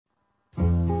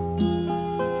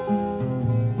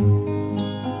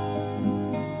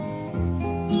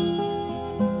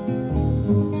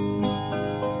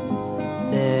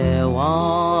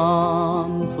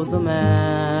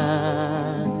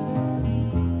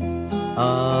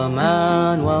a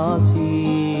man was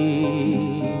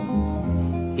he.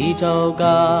 He told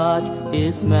God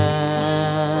his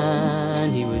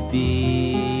man he would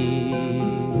be.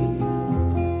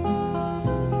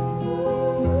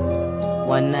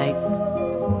 One night,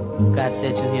 God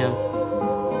said to him,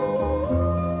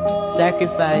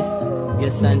 "Sacrifice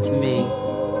your son to me."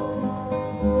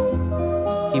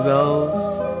 He rose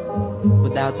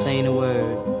without saying a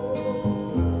word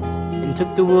and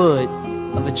took the wood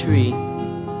of a tree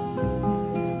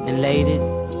and laid it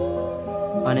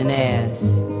on an ass.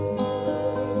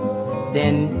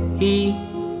 Then he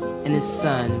and his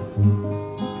son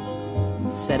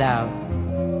set out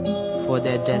for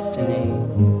their destiny.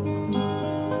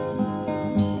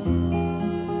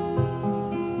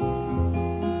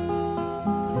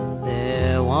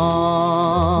 There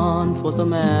once was a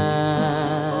man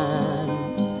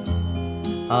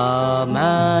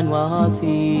was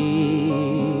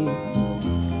he.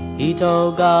 He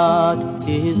told God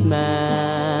his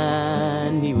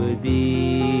man he would be.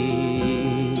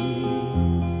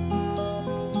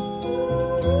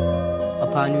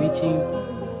 Upon reaching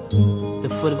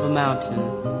the foot of a mountain,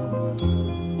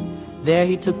 there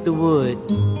he took the wood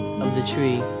of the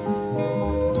tree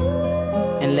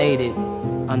and laid it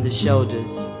on the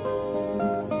shoulders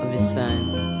of his son.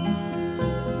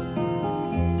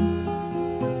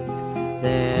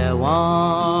 There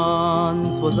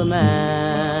once was a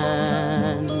man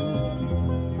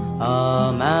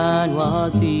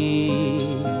was he.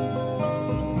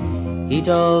 He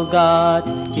told God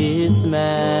his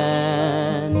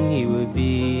man he would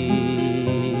be.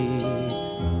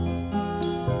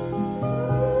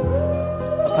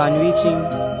 Upon reaching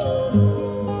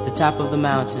the top of the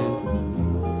mountain,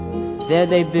 there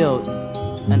they built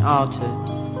an altar,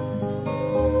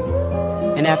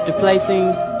 and after placing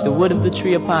the wood of the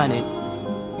tree upon it,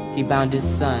 he bound his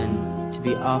son to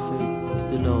be offered to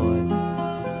the Lord.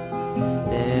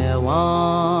 There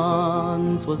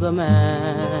once was a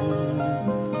man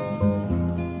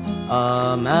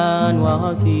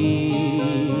was he.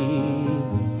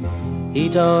 He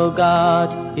told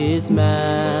God his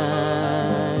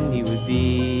man he would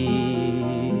be.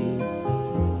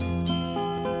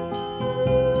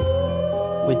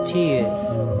 With tears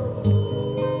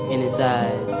in his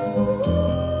eyes,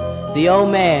 the old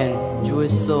man drew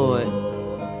his sword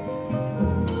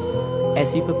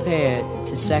as he prepared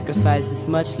to sacrifice his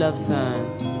much-loved son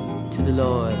to the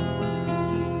Lord.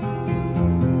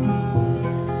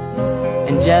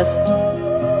 And just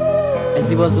as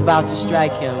he was about to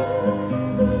strike him,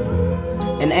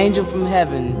 an angel from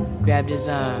heaven grabbed his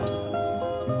arm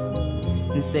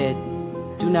and said,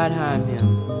 "Do not harm him,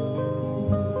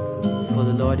 for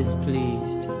the Lord is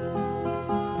pleased."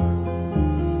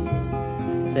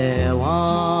 There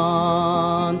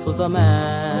once was a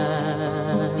man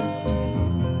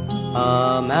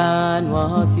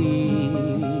was he.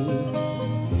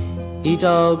 He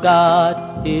told God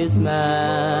his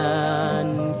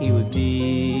man he would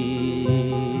be.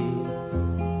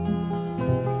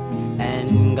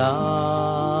 And God's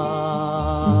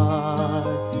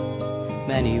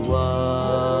man he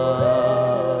was.